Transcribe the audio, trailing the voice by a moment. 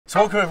So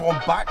welcome everyone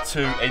back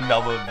to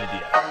another video.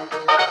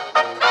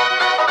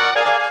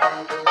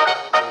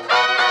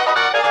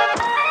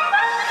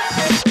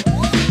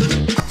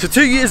 So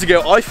 2 years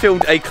ago I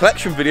filmed a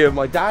collection video of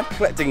my dad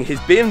collecting his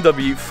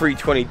BMW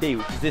 320d,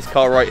 which is this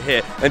car right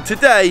here, and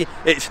today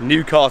it's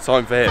new car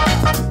time for him.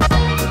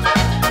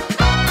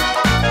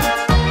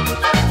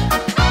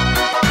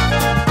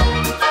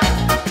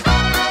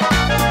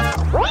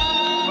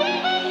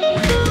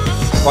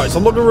 Right, so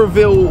I'm not going to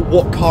reveal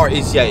what car it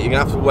is yet, you're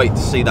going to have to wait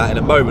to see that in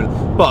a moment,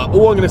 but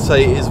all I'm going to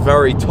say is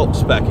very top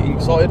spec. Are you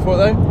excited for it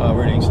though? Oh,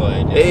 really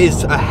excited. Yeah. It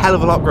is a hell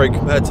of an upgrade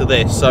compared to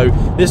this. So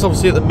this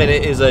obviously at the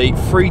minute is a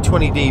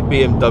 320d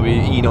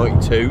BMW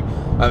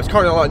E92. It's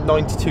currently on like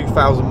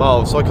 92,000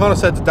 miles. So I kind of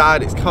said to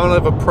Dad, it's kind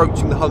of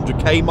approaching the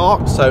 100k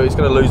mark, so it's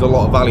going to lose a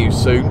lot of value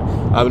soon.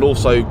 And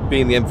also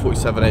being the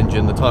M47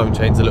 engine, the timing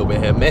chain's a little bit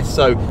hit and miss.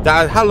 So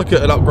Dad had a look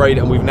at an upgrade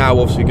and we've now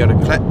obviously going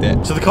to collect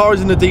it. So the car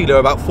is in the dealer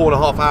about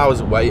 4.5 hours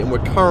away and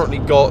we're currently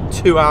got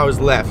 2 hours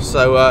left.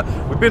 So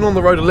we've been on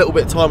the road a little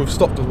bit of time, we've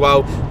stopped as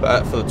well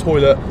for the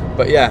toilet.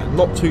 But yeah,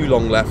 not too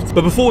long left.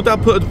 But before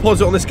Dad put a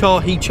deposit on this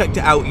car, he checked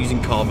it out using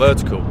Car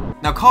Vertical.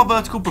 Now, Car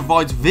Vertical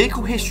provides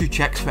vehicle history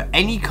checks for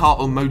any car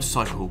or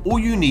motorcycle. All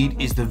you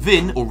need is the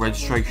VIN or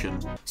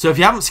registration. So if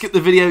you haven't skipped the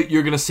video,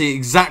 you're going to see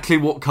exactly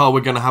what car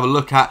we're going to have a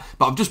look at.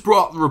 But I've just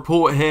brought up the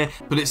report here,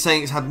 but it's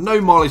saying it's had no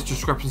mileage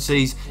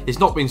discrepancies, it's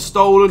not been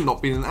stolen,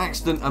 not been an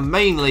accident, and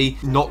mainly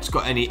not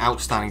got any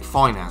outstanding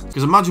finance.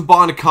 Because imagine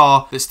buying a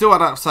car that still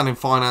had outstanding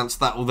finance,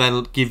 that will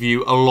then give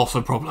you a lot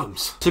of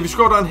problems. So if you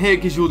scroll down here,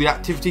 it gives you all the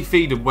activity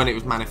feed of when it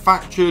was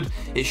manufactured,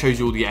 it shows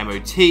you all the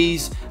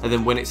MOTs, and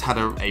then when it's had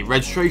a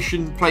registration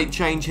plate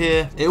change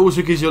here. It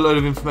also gives you a load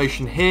of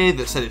information here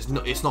that said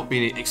it's not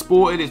been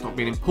exported, it's not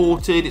been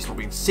imported, it's not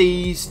been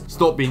seized, it's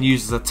not been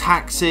used as a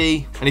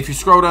taxi. And if you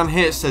scroll down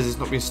here, it says it's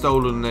not been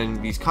stolen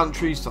in these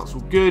countries, so that's all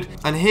good.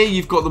 And here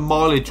you've got the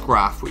mileage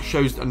graph, which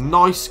shows a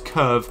nice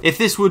curve. If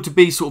this were to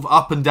be sort of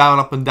up and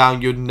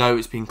down, you'd know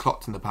it's been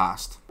clocked in the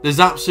past. There's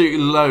absolutely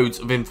loads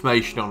of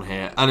information on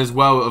here, and as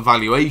well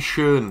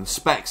evaluation and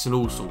specs and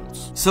all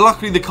sorts. So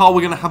luckily the car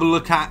we're going to have a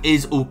look at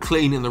is all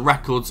clean and the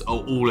records are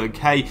all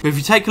okay. But if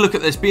you take a look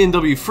at this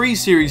BMW 3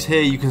 Series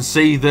here, you can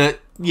see that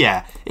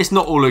yeah, it's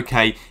not all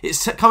okay.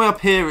 It's coming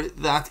up here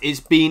that it's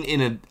been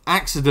in an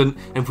accident,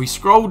 and if we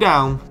scroll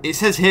down, it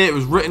says here it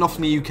was written off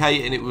in the UK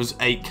and it was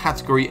a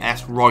Category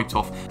S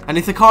write-off. And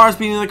if the car has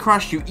been in a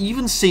crash, you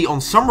even see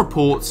on some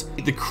reports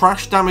the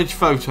crash damage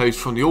photos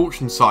from the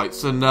auction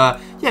sites, and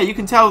yeah, you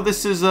can tell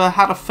this has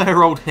had a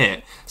fair old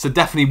hit, so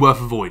definitely worth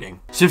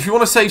avoiding. So if you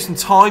want to save some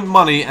time,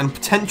 money and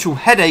potential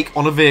headache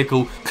on a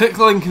vehicle, click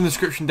the link in the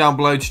description down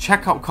below to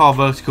check out Car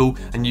Vertical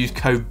and use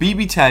code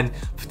BB10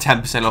 for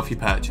 10% off your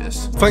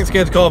purchase. Thanks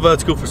again to Car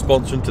Vertical for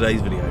sponsoring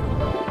today's video.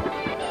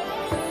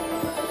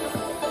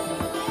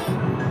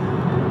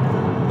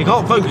 You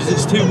can't focus,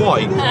 it's too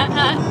wide.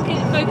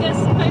 Focus.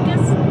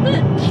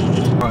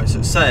 Right, so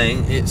it's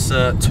saying it's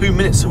 2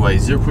 minutes away,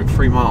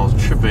 0.3 miles. It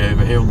should be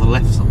over here on the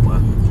left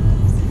somewhere.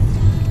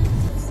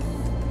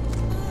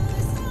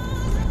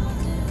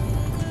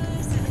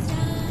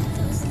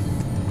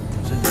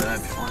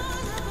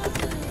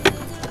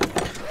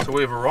 So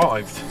we've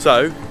arrived.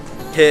 So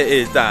here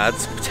is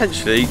Dad's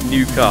potentially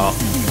new car.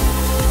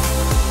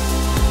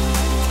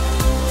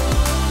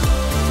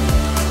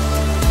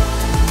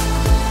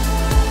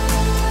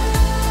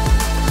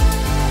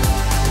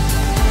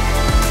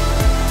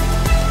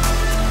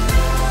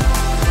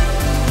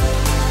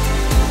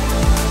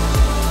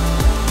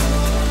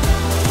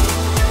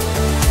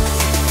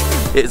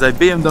 It is a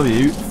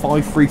BMW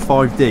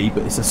 535D,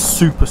 but it's a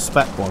super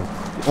spec one.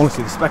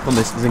 Honestly, the spec on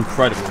this is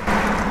incredible.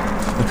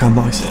 Look how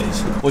nice it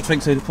is. What do you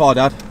think so far,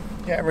 Dad?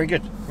 Yeah, very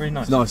good. Really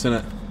nice. It's nice, isn't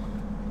it?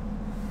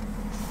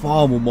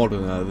 Far more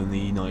modern than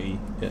the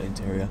E90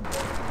 interior.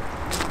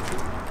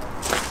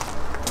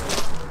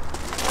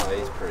 Oh, it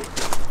is pretty.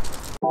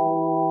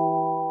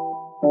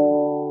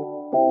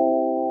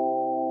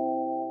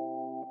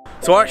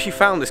 So I actually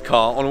found this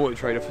car on Auto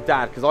Trader for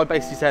Dad, because I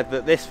basically said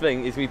that this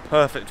thing is going to be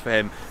perfect for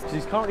him. So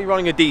he's currently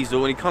running a diesel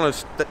and he kind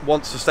of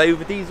wants to stay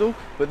with a diesel,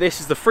 but this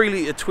is the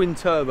 3-litre twin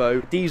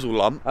turbo diesel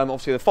lump,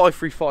 obviously the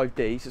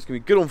 535D, so it's going to be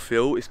good on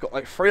fuel. It's got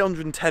like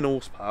 310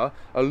 horsepower,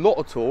 a lot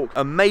of torque,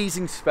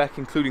 amazing spec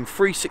including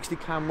 360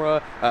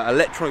 camera,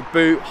 electronic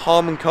boot,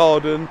 Harman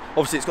Kardon,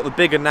 obviously it's got the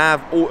bigger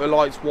nav, auto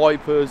lights,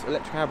 wipers,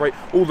 electric handbrake,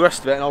 all the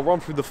rest of it, and I'll run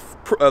through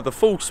the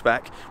full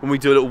spec when we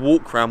do a little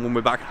walk around when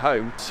we're back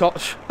home.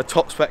 Such a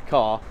top spec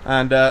car,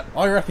 and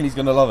I reckon he's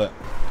going to love it.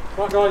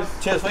 Right guys,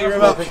 cheers, thank you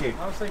very much. Thank you.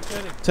 Have a safe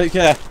journey. Take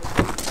care.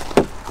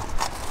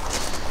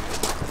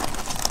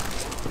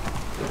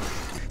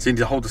 So you need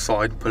to hold the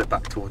side, pull it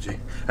back towards you,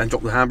 and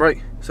drop the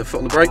handbrake, so foot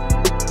on the brake.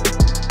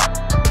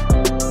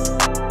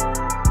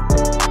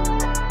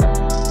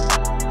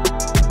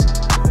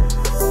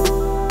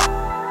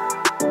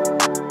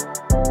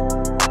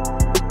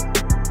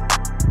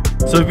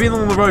 So we've been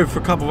on the road for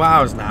a couple of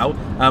hours now,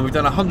 and we've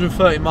done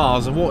 130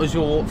 miles, and what is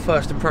your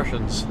first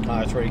impressions?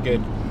 It's really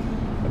good.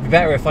 Have you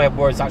better if I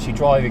was actually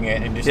driving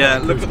it and just... Yeah,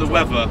 look at the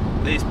weather.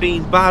 It's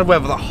been bad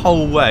weather the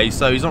whole way,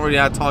 so he's not really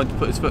had time to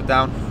put his foot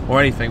down or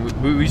anything.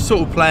 We're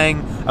sort of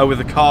playing with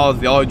the cars,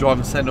 the iDrive,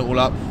 and setting it all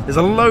up. There's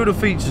a load of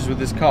features with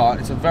this car.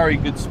 It's a very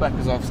good spec,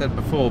 as I've said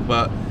before,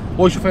 but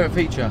what's your favourite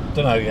feature?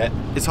 Don't know yet.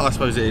 I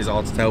suppose it is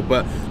hard to tell,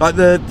 but like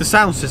the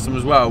sound system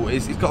as well.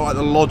 It's got like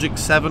the Logic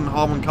 7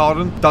 Harman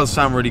Kardon. Does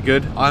sound really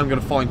good. I'm going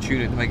to fine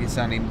tune it to make it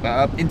sound even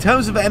better. In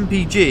terms of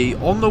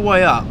MPG, on the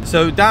way up,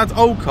 so Dad's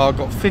old car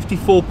got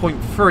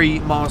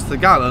 54.3 miles to the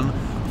gallon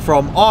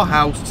from our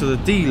house to the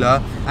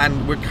dealer,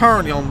 and we're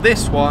currently on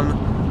this one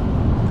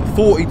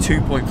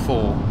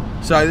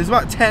 42.4. So there's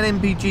about 10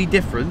 MPG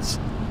difference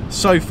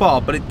so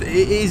far, but it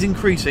is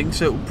increasing,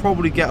 so it will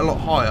probably get a lot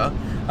higher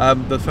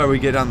the further we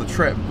get down the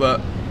trip.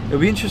 But it'll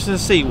be interesting to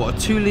see what a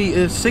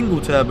 2-litre single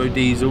turbo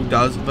diesel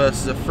does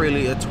versus a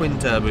 3-litre twin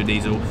turbo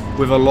diesel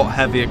with a lot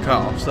heavier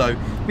car. So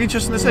it'll be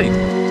interesting to see.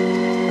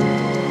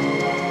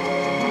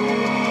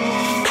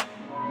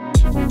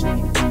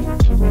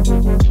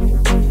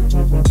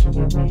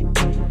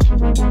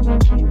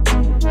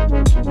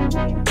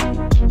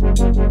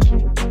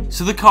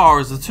 So the car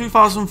is the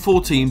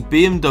 2014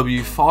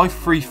 BMW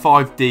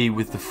 535D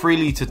with the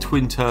 3-litre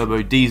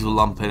twin-turbo diesel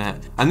lump in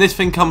it. And this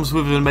thing comes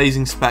with an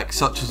amazing spec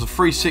such as the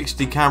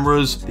 360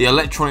 cameras, the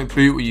electronic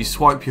boot where you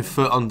swipe your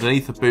foot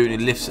underneath the boot and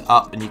it lifts it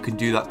up, and you can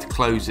do that to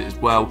close it as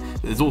well.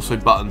 But there's also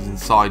buttons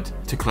inside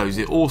to close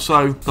it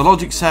also. The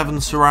Logic 7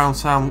 surround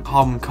sound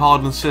Harman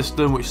Kardon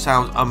system, which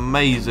sounds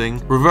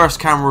amazing. Reverse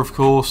camera, of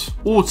course.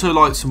 Auto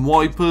lights and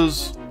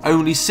wipers.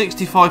 Only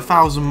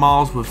 65,000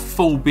 miles with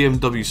full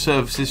BMW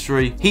service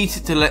history,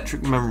 heated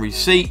electric memory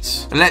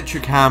seats,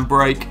 electric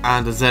handbrake,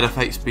 and a ZF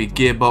 8-speed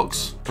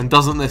gearbox. And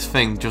doesn't this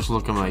thing just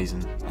look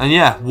amazing? And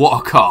yeah, what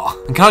a car.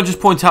 And can I just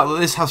point out that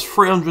this has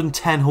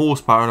 310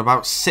 horsepower and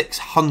about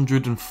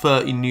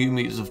 630 newton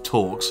meters of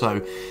torque,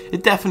 so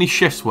it definitely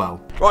shifts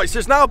well. Right, so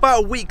it's now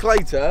about a week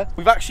later.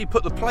 We've actually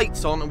put the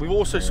plates on, and we've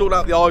also sorted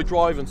out the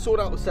iDrive and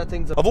sorted out the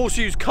settings. I've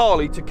also used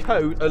Carly to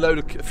code a load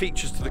of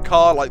features to the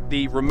car, like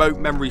the remote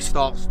memory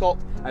start-stop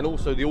and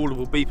also the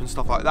audible beep and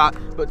stuff like that.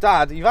 But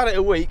Dad, you've had it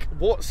a week.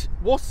 What's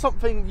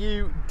something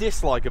you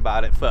dislike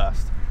about it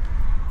first?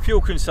 Fuel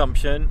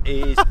consumption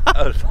is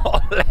a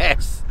lot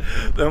less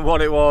than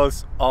what it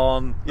was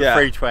on the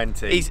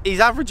 320. He's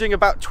averaging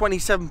about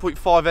 27.5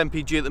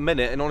 mpg at the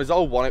minute, and on his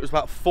old one it was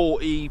about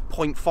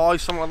 40.5,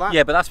 something like that.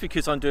 Yeah, but that's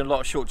because I'm doing a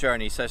lot of short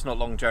journeys, so it's not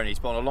long journeys.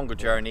 But on a longer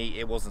journey,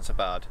 it wasn't so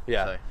bad.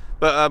 Yeah. So.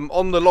 But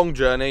on the long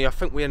journey, I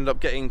think we ended up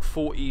getting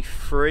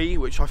 43,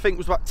 which I think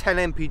was about 10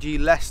 mpg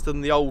less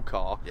than the old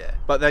car. Yeah.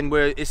 But then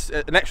it's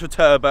an extra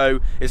turbo,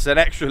 it's an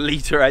extra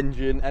litre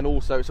engine, and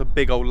also it's a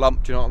big old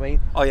lump. Do you know what I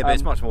mean? Oh yeah, but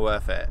it's much more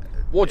worth it.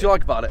 What do you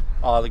like about it?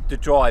 Oh, the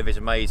drive is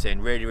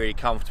amazing. Really, really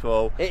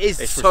comfortable. It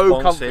is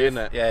so comfy, isn't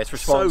it? Yeah, it's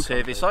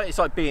responsive. It's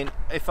like being.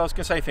 If I was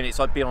going to say anything, it's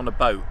like being on a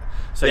boat.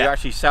 So you're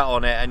actually sat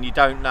on it and you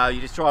don't know.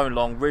 You're just driving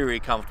along, really, really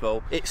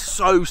comfortable. It's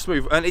so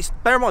smooth, and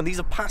bear in mind these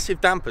are passive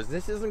dampers.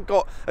 This hasn't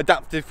got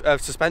adaptive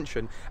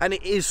suspension, and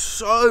it is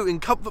so in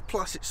Comfort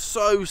Plus. It's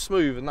so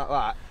smooth and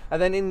that.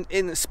 And then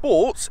in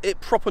sports,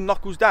 it proper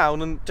knuckles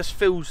down and just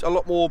feels a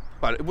lot more.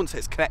 Well, I wouldn't say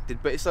it's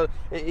connected, but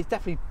it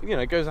definitely, you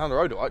know, goes down the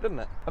road all right, doesn't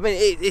it? I mean,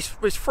 it's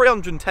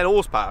 310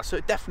 horsepower, so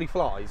it definitely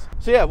flies.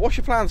 So yeah, what's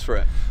your plans for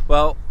it?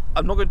 Well,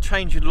 I'm not going to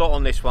change a lot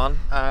on this one.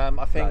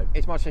 I think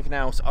it's much like anything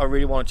else. I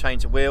really want to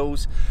change the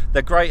wheels.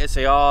 They're great as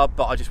they are,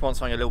 but I just want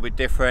something a little bit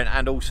different.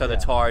 And also the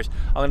tyres.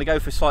 I'm going to go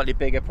for slightly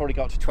bigger, probably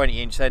go up to 20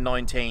 inch. They're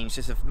 19 inch,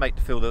 just to make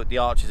the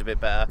arches a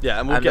bit better. Yeah,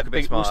 and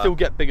we'll still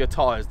get bigger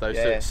tyres though,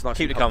 so it's nice.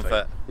 Keep the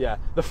comfort. Yeah,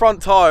 the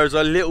front tyres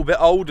are a little bit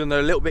old and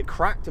they're a little bit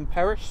cracked and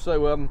perished.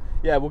 So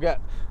yeah, we'll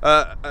get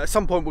at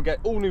some point we'll get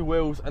all new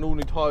wheels and all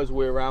new tyres all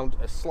the way around,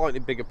 a slightly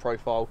bigger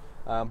profile.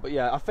 But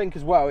yeah, I think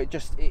as well,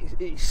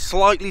 it's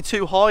slightly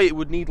too high. It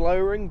would need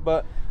lowering,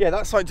 but yeah,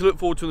 that's something to look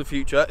forward to in the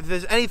future. If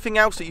there's anything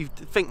else that you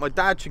think my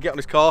dad should get on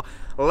his car,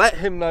 let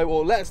him know,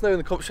 or let us know in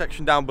the comment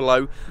section down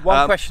below.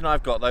 One question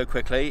I've got though,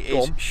 quickly,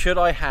 is should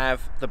I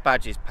have the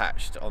badges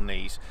patched on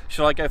these?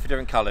 Should I go for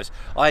different colours?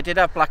 I did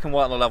have black and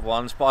white on the level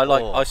ones, but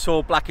I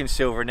saw black and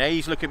silver, and now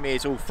he's looking at me,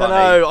 it's all funny.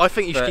 No, I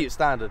think you should keep it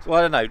standard. Well,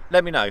 I don't know.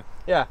 Let me know.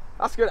 Yeah,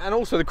 that's good. And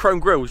also the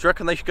chrome grills. Do you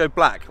reckon they should go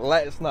black?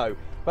 Let us know.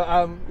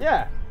 But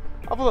yeah.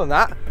 Other than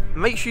that,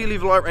 make sure you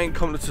leave a like, rate,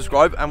 comment, and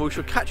subscribe, and we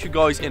shall catch you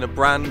guys in a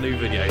brand new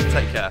video.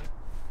 Take care.